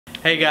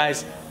Hey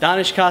guys,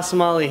 Dannesh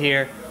Kasamali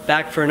here,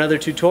 back for another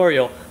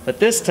tutorial, but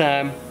this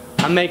time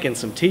I'm making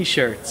some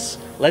t-shirts.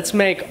 Let's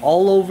make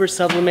all over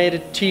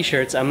sublimated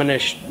t-shirts. I'm gonna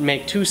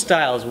make two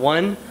styles.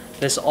 One,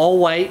 this all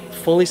white,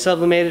 fully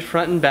sublimated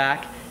front and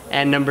back,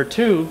 and number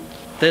two,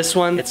 this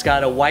one, it's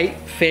got a white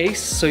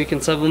face so you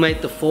can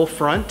sublimate the full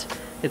front.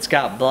 It's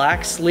got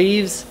black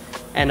sleeves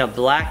and a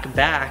black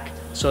back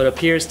so it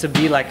appears to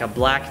be like a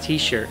black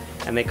t-shirt,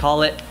 and they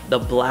call it the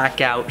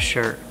blackout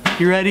shirt.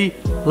 You ready?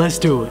 Let's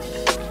do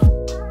it.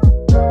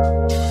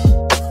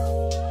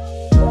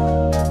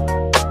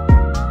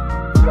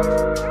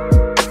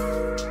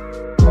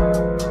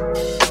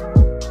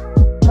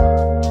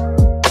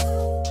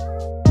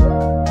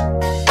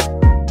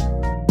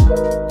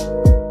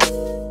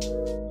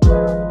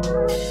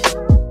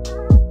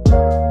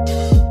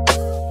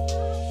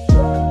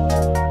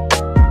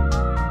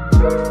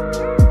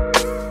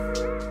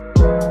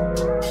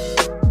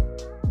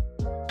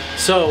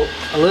 So,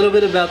 a little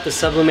bit about the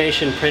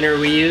sublimation printer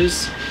we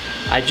use.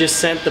 I just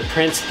sent the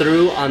prints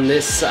through on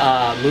this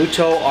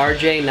Muto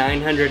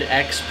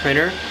RJ900X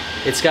printer.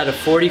 It's got a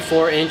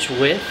 44-inch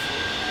width,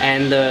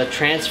 and the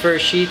transfer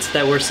sheets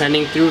that we're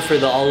sending through for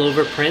the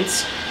all-over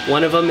prints,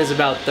 one of them is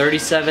about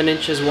 37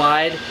 inches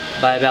wide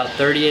by about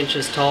 30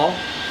 inches tall,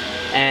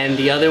 and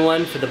the other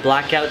one for the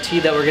blackout tee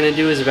that we're going to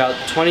do is about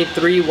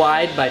 23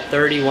 wide by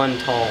 31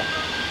 tall.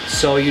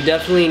 So you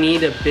definitely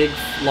need a big,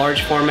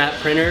 large format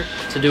printer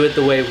to do it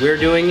the way we're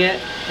doing it,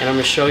 and I'm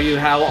going to show you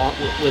how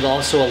with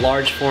also a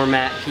large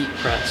format heat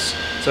press.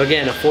 So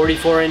again, a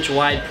 44-inch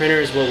wide printer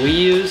is what we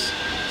use,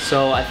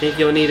 so I think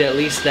you'll need at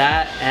least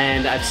that,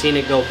 and I've seen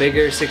it go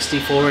bigger,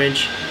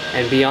 64-inch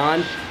and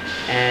beyond,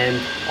 and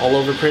all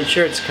over print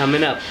shirts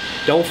coming up.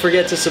 Don't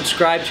forget to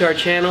subscribe to our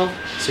channel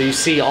so you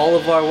see all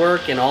of our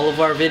work and all of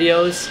our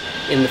videos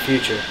in the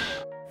future.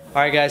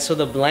 Alright guys, so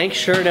the blank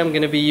shirt I'm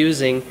going to be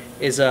using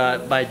is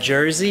by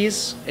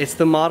Jerseys. It's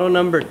the model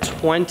number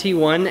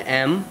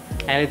 21M,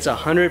 and it's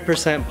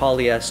 100%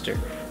 polyester.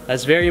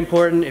 That's very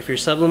important. If you're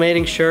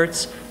sublimating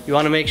shirts, you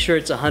want to make sure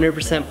it's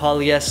 100%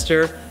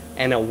 polyester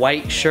and a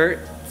white shirt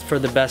for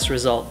the best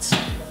results.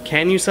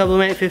 Can you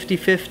sublimate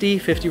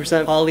 50-50,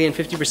 50% poly and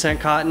 50%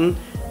 cotton?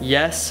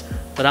 Yes,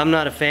 but I'm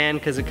not a fan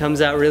because it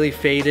comes out really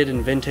faded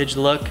and vintage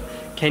look.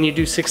 Can you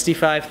do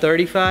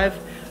 65-35?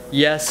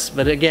 Yes,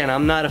 but again,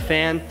 I'm not a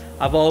fan.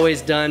 I've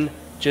always done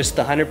just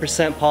the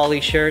 100% poly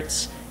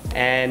shirts,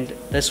 and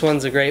this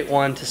one's a great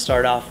one to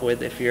start off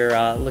with if you're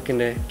looking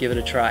to give it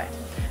a try.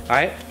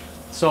 Alright,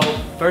 so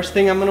first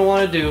thing I'm going to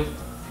want to do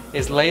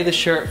is lay the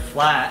shirt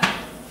flat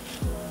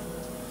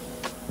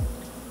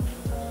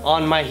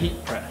on my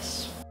heat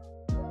press.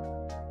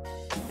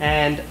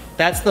 And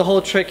that's the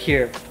whole trick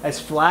here.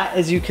 As flat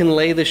as you can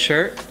lay the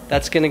shirt,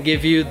 that's going to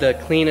give you the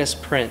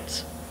cleanest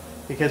print.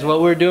 Because what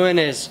we're doing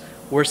is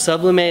we're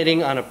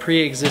sublimating on a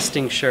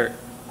pre-existing shirt.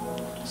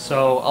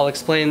 So I'll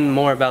explain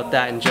more about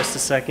that in just a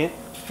second.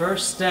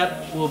 First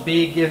step will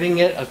be giving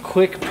it a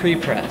quick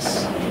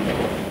pre-press.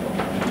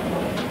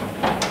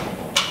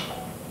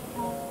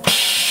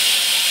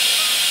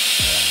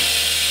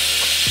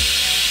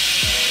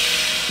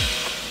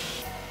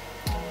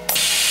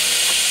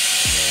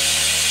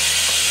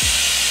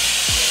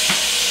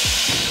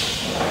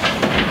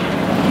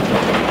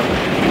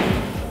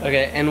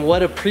 Okay, and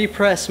what a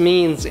pre-press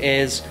means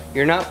is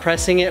you're not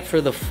pressing it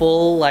for the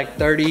full like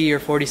 30 or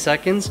 40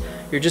 seconds.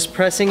 You're just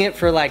pressing it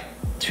for like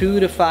 2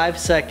 to 5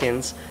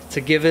 seconds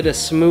to give it a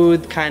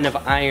smooth kind of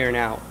iron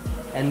out.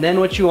 And then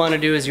what you want to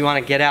do is you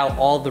want to get out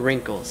all the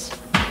wrinkles.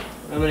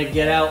 I'm going to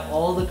get out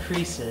all the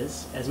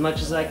creases as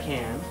much as I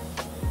can.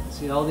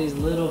 See all these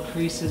little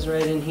creases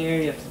right in here?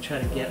 You have to try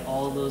to get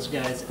all those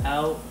guys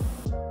out.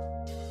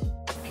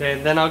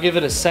 Okay, then I'll give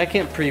it a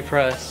second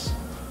pre-press.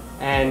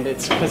 And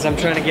it's because I'm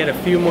trying to get a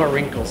few more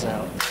wrinkles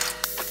out.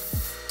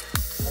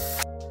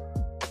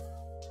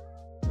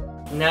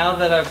 Now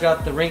that I've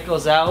got the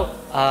wrinkles out,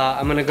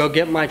 I'm gonna go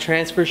get my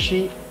transfer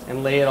sheet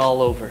and lay it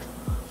all over.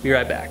 Be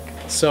right back.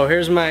 So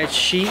here's my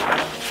sheet.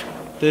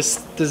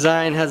 This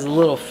design has a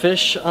little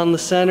fish on the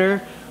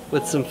center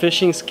with some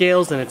fishing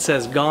scales, and it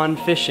says "Gone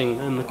Fishing"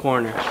 in the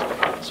corner.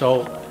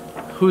 So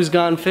who's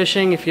gone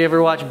fishing? If you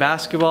ever watch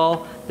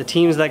basketball, the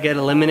teams that get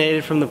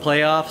eliminated from the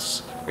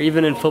playoffs, or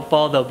even in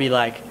football, they'll be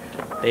like,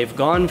 "They've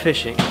gone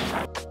fishing."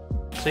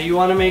 So you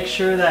want to make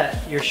sure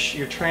that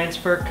your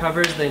transfer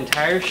covers the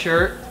entire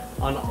shirt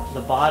on the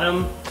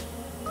bottom,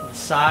 the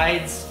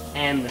sides,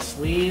 and the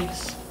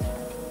sleeves.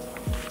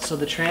 So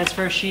the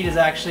transfer sheet is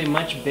actually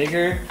much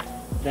bigger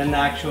than the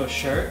actual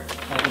shirt,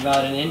 like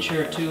about 1 inch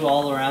or 2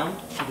 all around.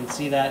 You can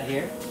see that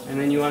here. And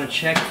then you want to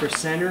check for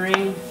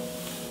centering.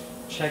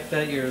 Check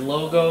that your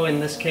logo, in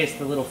this case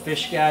the little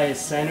fish guy, is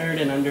centered,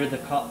 and under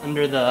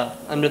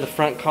the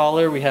front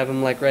collar we have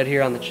him like right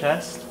here on the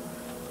chest.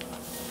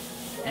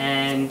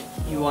 And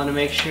you want to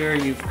make sure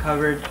you've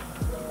covered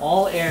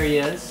all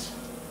areas,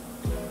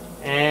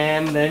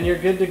 and then you're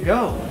good to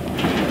go.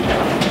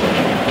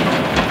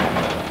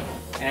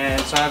 And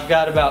so I've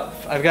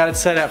got it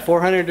set at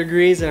 400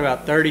 degrees and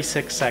about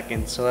 36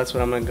 seconds, so that's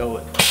what I'm going to go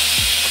with.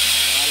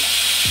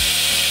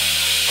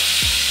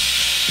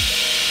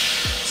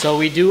 So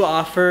we do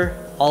offer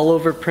all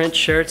over print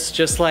shirts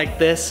just like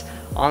this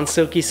on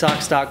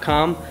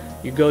silkysocks.com.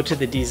 You go to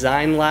the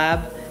design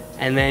lab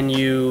and then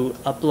you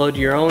upload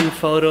your own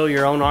photo,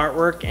 your own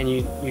artwork, and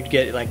you'd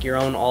get like your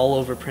own all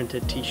over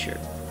printed t-shirt.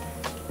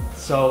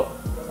 So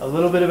a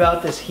little bit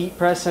about this heat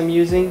press I'm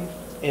using.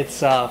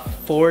 It's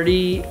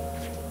 48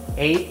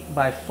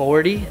 by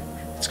 40.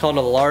 It's called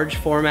a large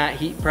format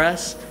heat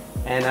press.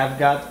 And I've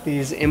got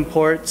these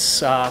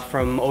imports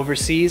from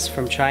overseas,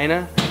 from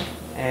China.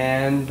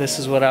 And this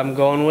is what I'm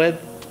going with.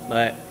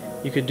 But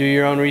you could do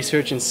your own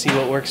research and see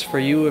what works for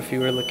you if you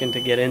were looking to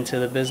get into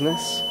the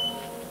business.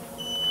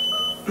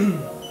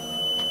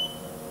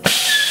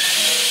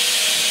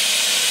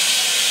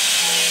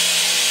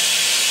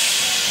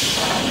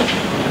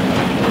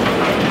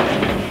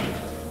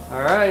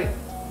 Alright,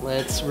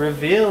 let's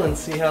reveal and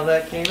see how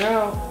that came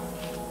out.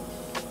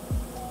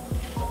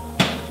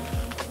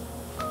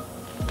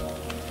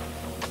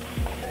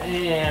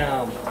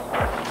 Bam!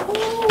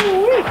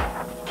 Woo-wee.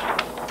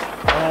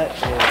 That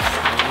is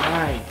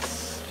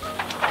nice. Look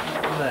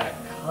at that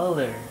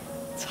color.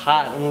 It's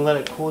hot. I'm gonna let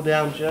it cool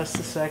down just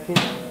a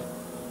second.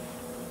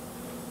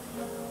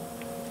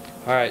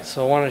 Alright,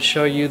 so I want to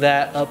show you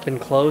that up and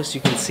close.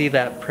 You can see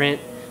that print,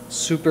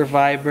 super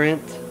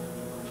vibrant,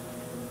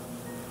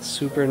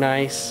 super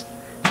nice.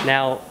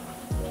 Now,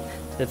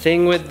 the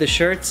thing with the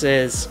shirts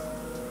is,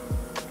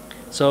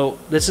 so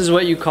this is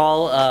what you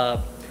call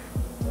a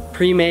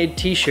pre-made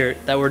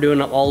t-shirt that we're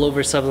doing an all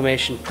over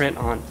sublimation print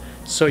on.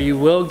 So you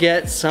will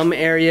get some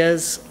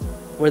areas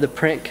where the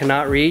print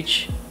cannot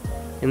reach.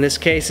 In this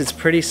case, it's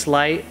pretty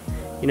slight.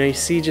 You know, you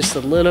see just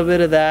a little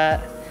bit of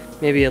that,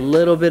 maybe a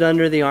little bit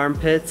under the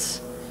armpits,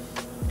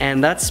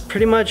 and that's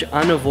pretty much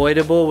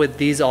unavoidable with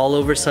these all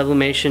over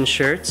sublimation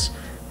shirts.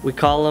 We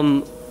call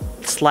them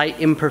slight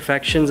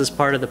imperfections as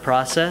part of the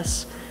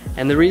process,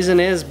 and the reason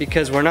is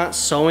because we're not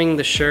sewing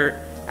the shirt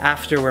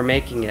after we're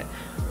making it.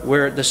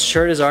 The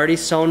shirt is already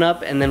sewn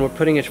up and then we're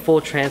putting a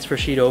full transfer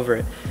sheet over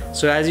it.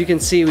 So as you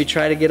can see, we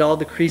try to get all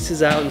the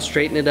creases out and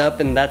straighten it up,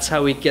 and that's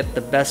how we get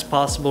the best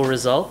possible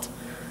result.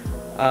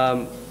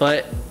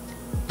 But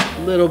a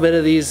little bit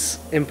of these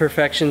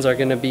imperfections are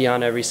going to be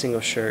on every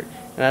single shirt,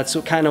 and that's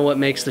kind of what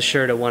makes the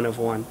shirt a one of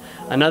one.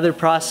 Another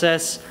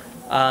process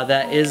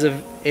that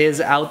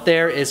is out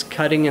there is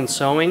cutting and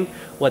sewing.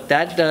 What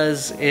that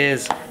does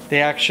is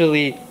they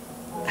actually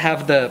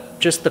have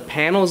just the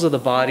panels of the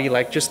body,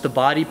 like just the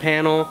body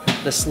panel,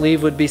 the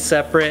sleeve would be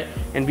separate,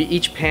 and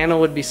each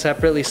panel would be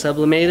separately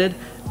sublimated.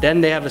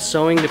 Then they have a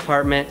sewing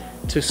department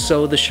to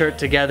sew the shirt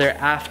together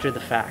after the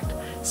fact.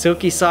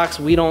 Silky Socks,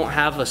 we don't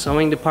have a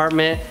sewing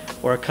department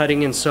or a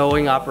cutting and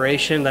sewing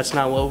operation. That's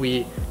not what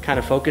we kind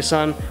of focus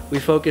on. We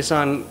focus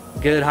on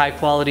good high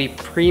quality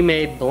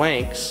pre-made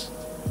blanks,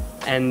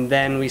 and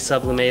then we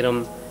sublimate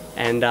them.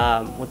 And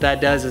what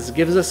that does is it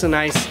gives us a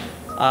nice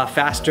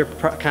faster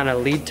kind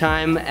of lead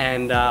time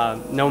and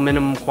no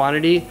minimum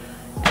quantity,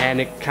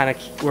 and it kind of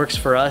works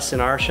for us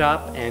in our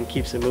shop and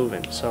keeps it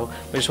moving. So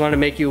we just want to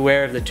make you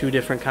aware of the two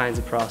different kinds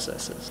of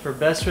processes. For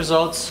best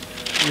results,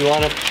 you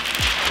want to throw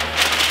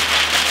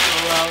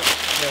out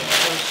the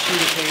first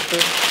sheet of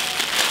paper,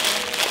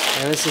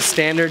 and this is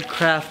standard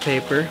craft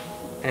paper,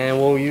 and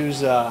we'll use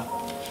the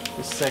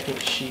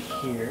second sheet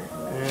here,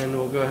 and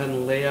we'll go ahead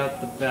and lay out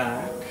the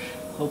back.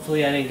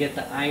 Hopefully I didn't get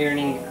the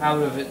ironing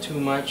out of it too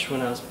much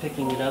when I was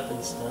picking it up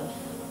and stuff.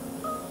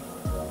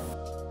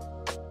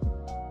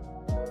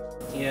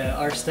 Yeah,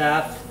 our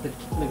staff, the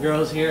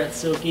girls here at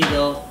Silky,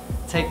 they'll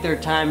take their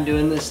time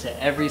doing this to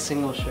every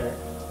single shirt.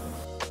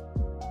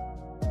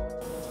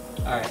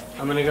 Alright,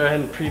 I'm going to go ahead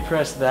and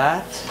pre-press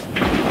that.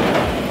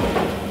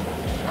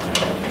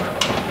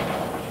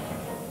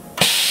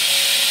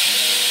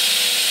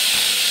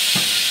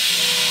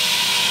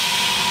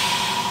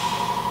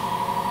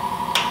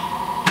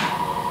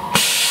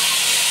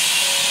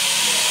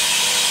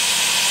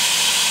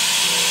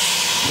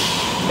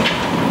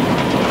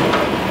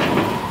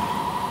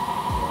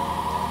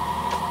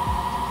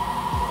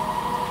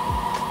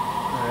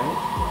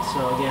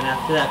 So again,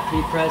 after that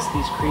pre-press,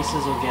 these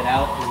creases will get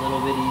out a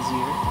little bit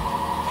easier.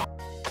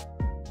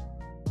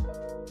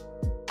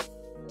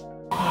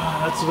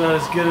 That's about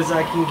as good as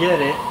I can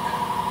get it.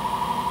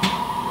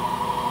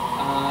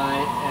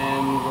 I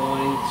am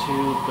going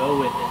to go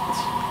with it.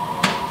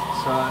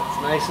 So it's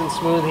nice and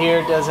smooth here.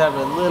 It does have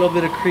a little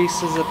bit of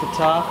creases at the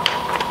top.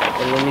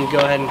 But let me go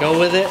ahead and go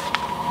with it.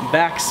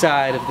 Back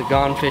side of the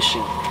Gone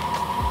Fishing.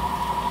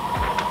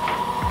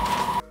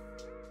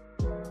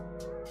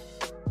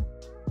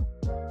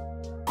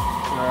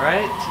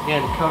 Alright,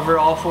 again, cover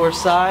all four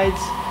sides,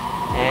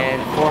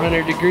 and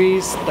 400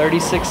 degrees,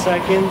 36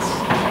 seconds,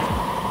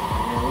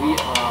 and we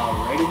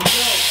are ready to go.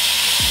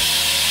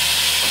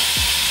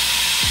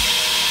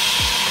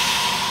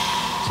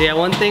 So yeah,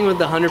 one thing with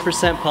the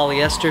 100%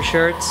 polyester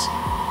shirts,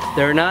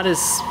 they're not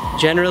as,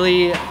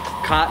 generally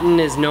cotton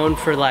is known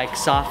for like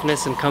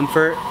softness and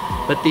comfort,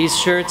 but these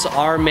shirts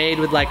are made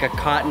with like a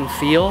cotton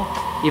feel,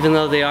 even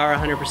though they are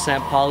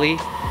 100% poly.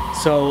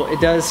 So it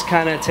does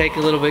kind of take a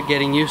little bit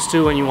getting used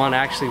to when you want to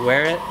actually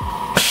wear it.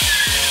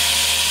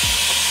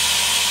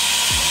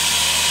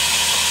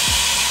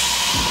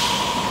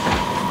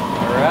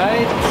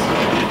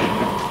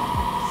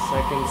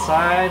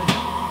 side.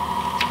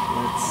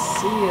 Let's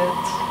see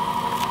it.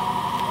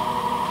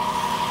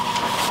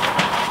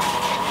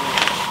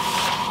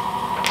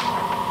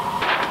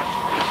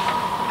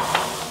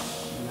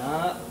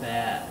 Not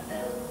bad.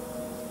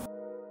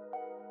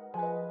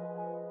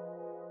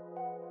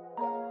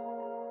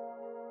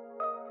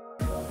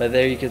 But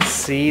there you can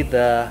see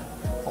the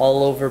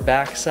all over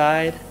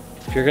backside.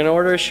 If you're gonna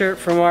order a shirt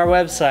from our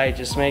website,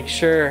 just make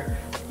sure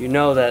you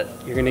know that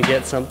you're gonna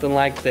get something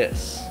like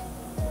this.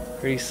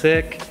 Pretty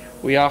sick.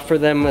 We offer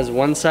them as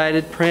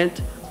one-sided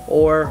print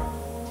or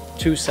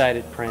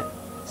two-sided print.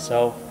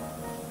 So,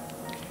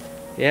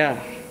 yeah.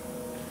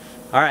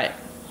 All right,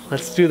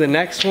 let's do the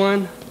next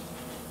one.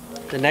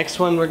 The next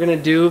one we're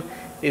gonna do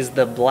is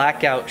the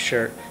blackout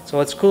shirt. So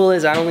what's cool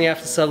is I only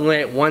have to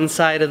sublimate one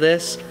side of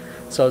this,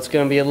 so it's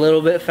gonna be a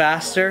little bit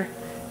faster.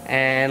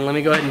 And let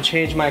me go ahead and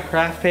change my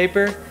craft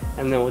paper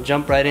and then we'll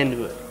jump right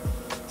into it.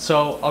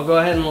 So I'll go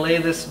ahead and lay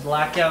this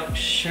blackout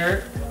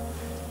shirt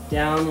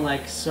down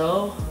like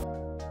so.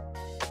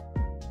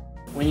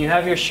 When you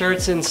have your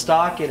shirts in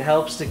stock, it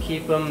helps to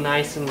keep them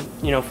nice and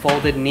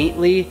folded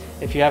neatly.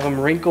 If you have them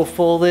wrinkle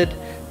folded,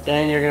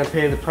 then you're gonna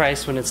pay the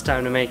price when it's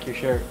time to make your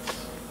shirts.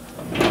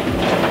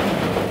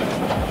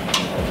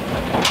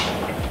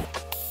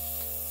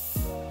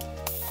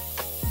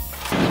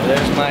 So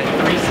there's my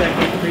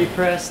 3-second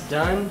pre-press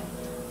done.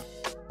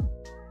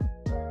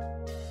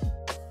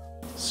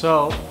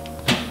 So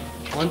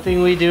one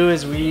thing we do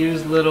is we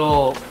use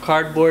little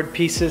cardboard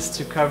pieces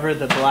to cover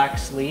the black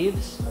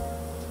sleeves.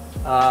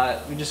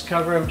 We just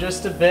cover them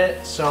just a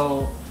bit,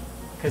 so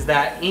because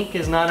that ink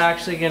is not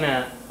actually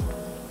gonna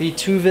be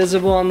too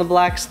visible on the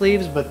black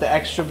sleeves, but the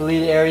extra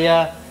bleed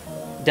area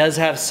does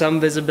have some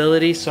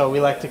visibility, so we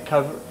like to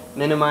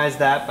minimize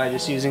that by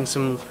just using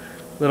some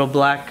little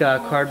black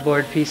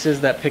cardboard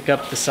pieces that pick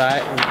up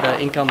the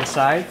ink on the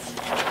sides.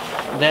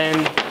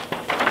 Then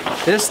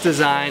this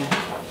design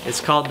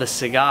is called the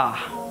cigar.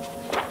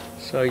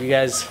 So you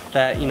guys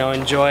that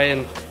enjoy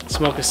and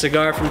smoke a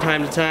cigar from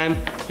time to time,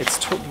 it's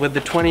with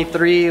the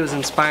 23. It was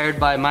inspired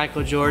by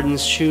Michael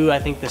Jordan's shoe, I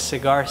think the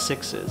Cigar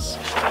 6s.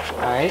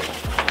 All right,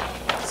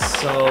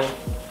 so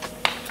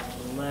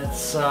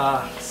let's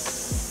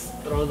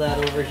throw that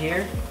over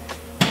here.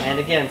 And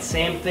again,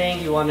 same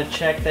thing. You want to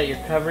check that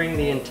you're covering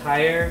the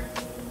entire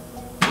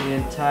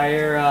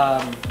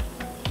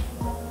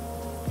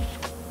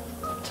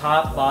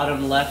top,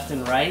 bottom, left,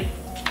 and right.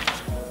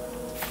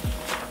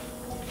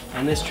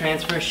 And this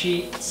transfer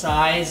sheet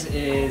size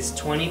is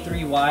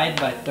 23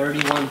 wide by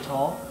 31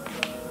 tall.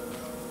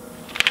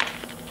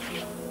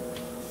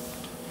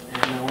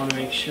 And I want to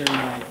make sure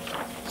my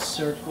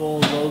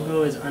circle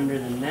logo is under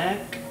the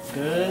neck.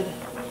 Good,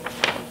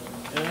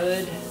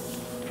 good,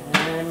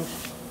 and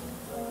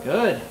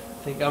good. I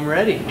think I'm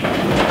ready.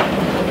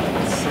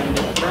 Let's send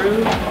it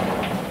through.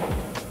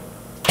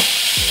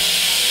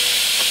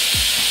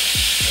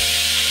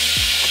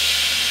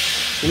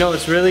 You know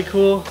what's really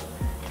cool?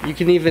 You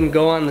can even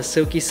go on the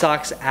Silky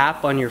Socks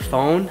app on your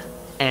phone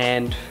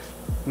and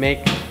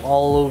make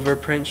all over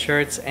print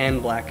shirts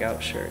and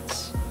blackout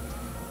shirts.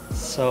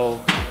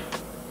 So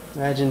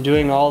imagine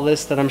doing all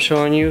this that I'm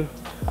showing you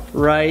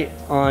right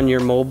on your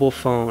mobile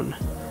phone.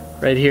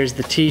 Right here's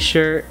the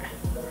t-shirt.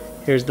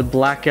 Here's the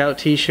blackout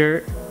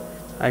t-shirt.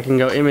 I can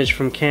go image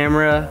from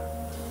camera.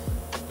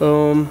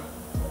 Boom.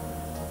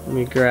 Let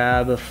me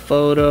grab a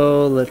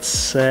photo. Let's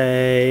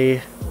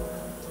say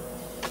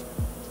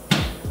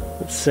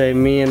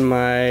me and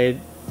my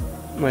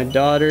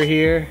daughter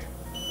here.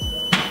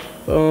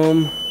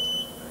 Boom.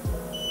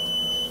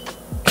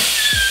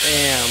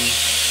 Bam.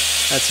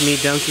 That's me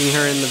dunking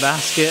her in the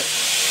basket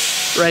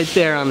right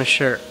there on the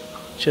shirt.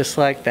 Just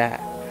like that.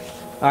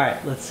 All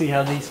right, let's see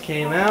how these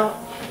came out.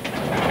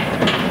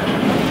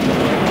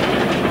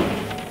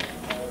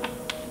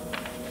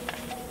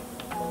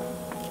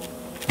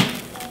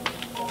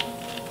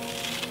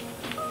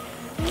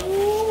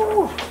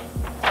 Ooh,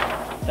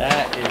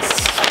 that is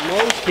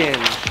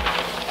smoking.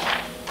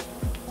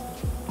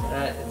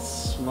 That is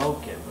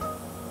smoking.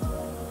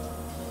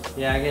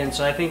 Yeah, again,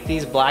 so I think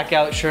these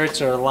blackout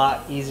shirts are a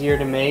lot easier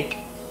to make,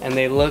 and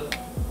they look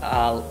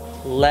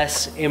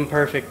less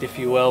imperfect, if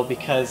you will,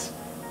 because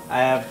I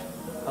have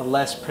a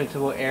less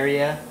printable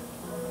area,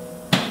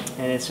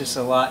 and it's just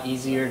a lot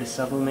easier to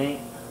sublimate.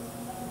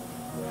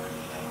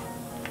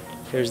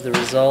 Here's the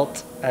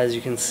result. As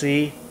you can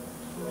see,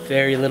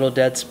 very little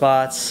dead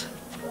spots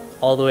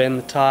all the way in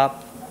the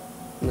top,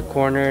 in the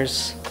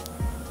corners.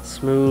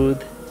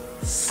 Smooth,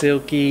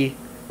 silky,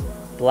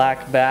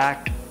 black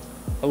back.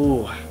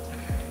 Ooh.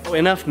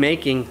 Enough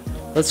making.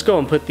 Let's go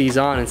and put these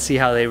on and see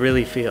how they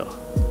really feel.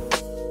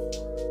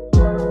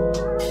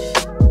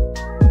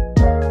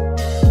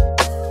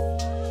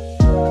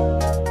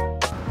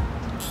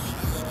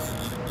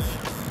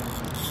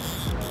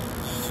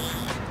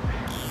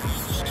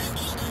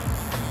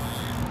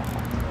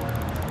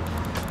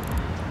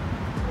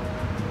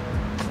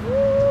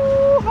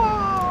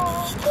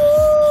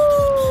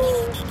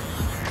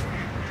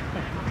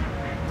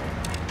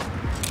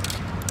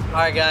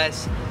 Alright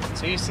guys,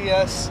 so you see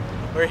us,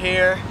 we're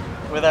here,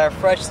 with our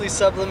freshly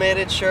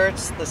sublimated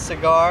shirts, the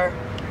cigar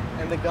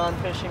and the gone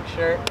fishing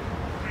shirt.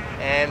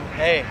 And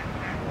hey,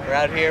 we're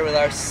out here with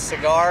our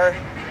cigar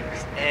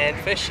and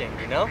fishing,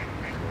 you know?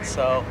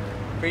 So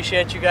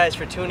appreciate you guys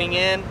for tuning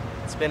in.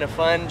 It's been a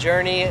fun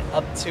journey,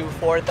 up to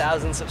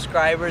 4,000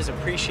 subscribers.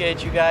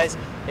 Appreciate you guys.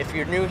 If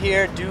you're new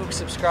here, do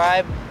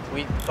subscribe.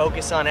 We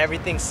focus on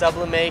everything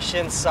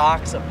sublimation,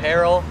 socks,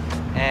 apparel,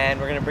 and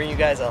we're gonna bring you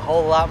guys a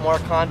whole lot more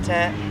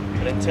content.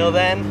 But until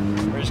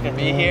then, we're just gonna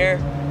be here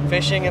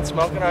fishing and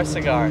smoking our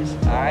cigars,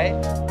 all right?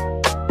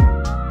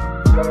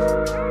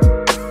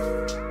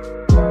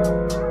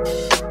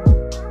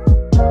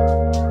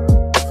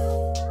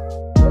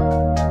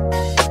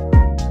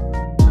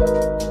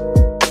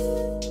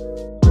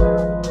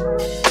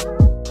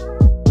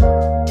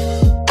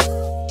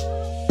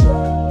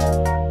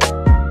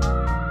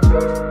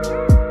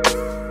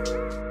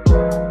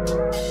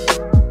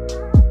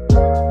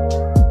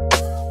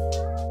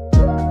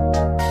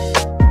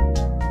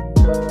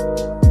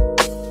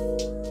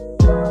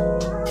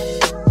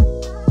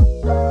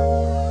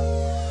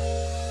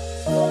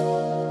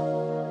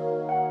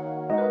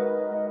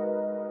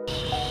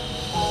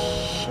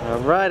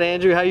 All right,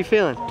 Andrew, how you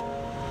feeling?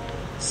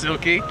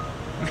 Silky.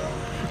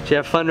 Did you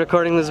have fun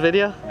recording this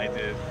video? I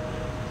did.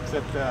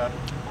 Except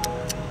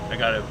I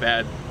got a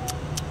bad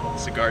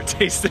cigar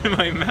taste in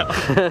my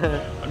mouth.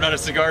 I'm not a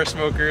cigar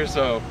smoker,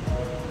 so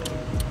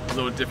a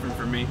little different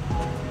for me,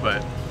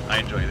 but I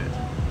enjoyed it.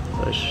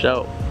 For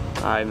sure.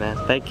 All right, man.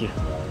 Thank you.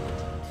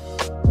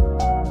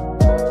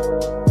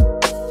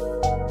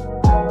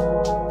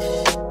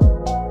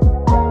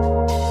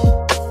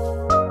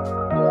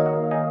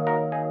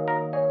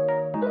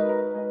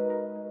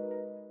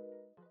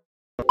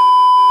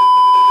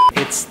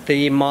 It's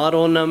the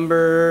model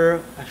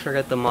number, I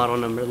forgot the model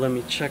number. Let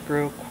me check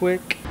real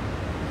quick.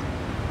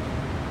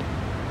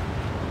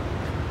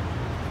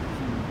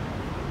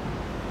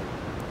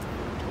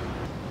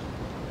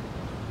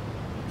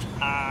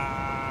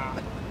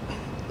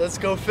 Let's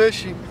go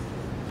fishing.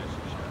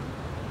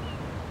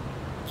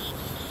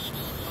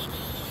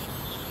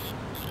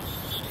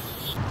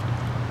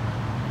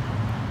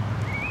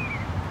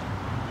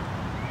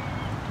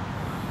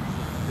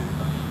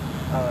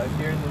 Oh,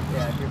 if you're in the,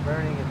 yeah, if you're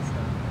burning and stuff.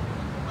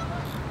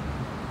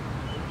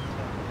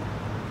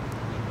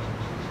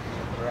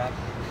 Wrap.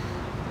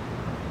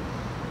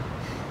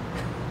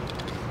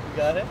 You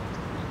got it?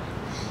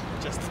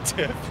 Just a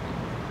tip.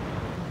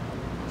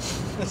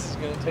 This is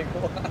gonna take a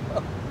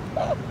while.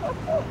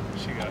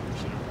 Should have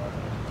brought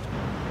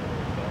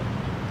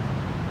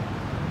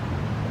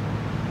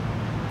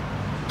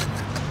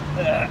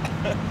it.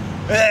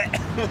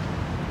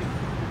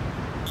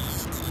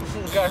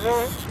 Got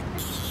it?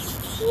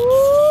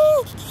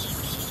 Woo!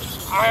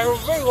 I have a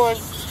big one.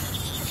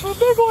 It's a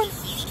big one.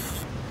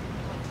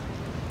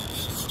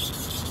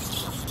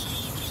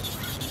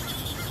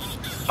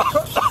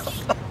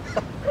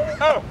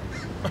 Oh!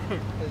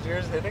 Is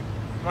yours hitting?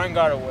 Mine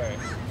got away.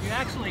 You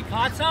actually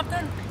caught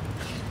something?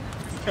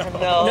 No.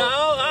 No?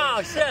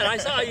 Oh shit, I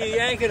saw you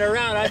yanking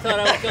around. I thought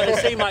I was going to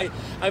see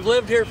I've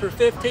lived here for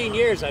 15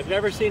 years. I've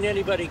never seen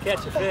anybody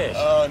catch a fish.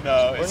 Oh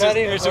no. We're not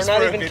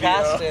even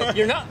casting.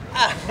 You're not?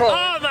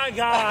 Oh my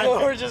God.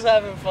 We're just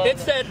having fun.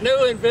 It's that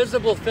new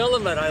invisible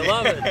filament. I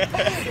love it.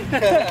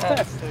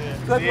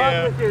 Good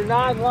luck with your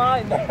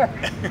non-line there.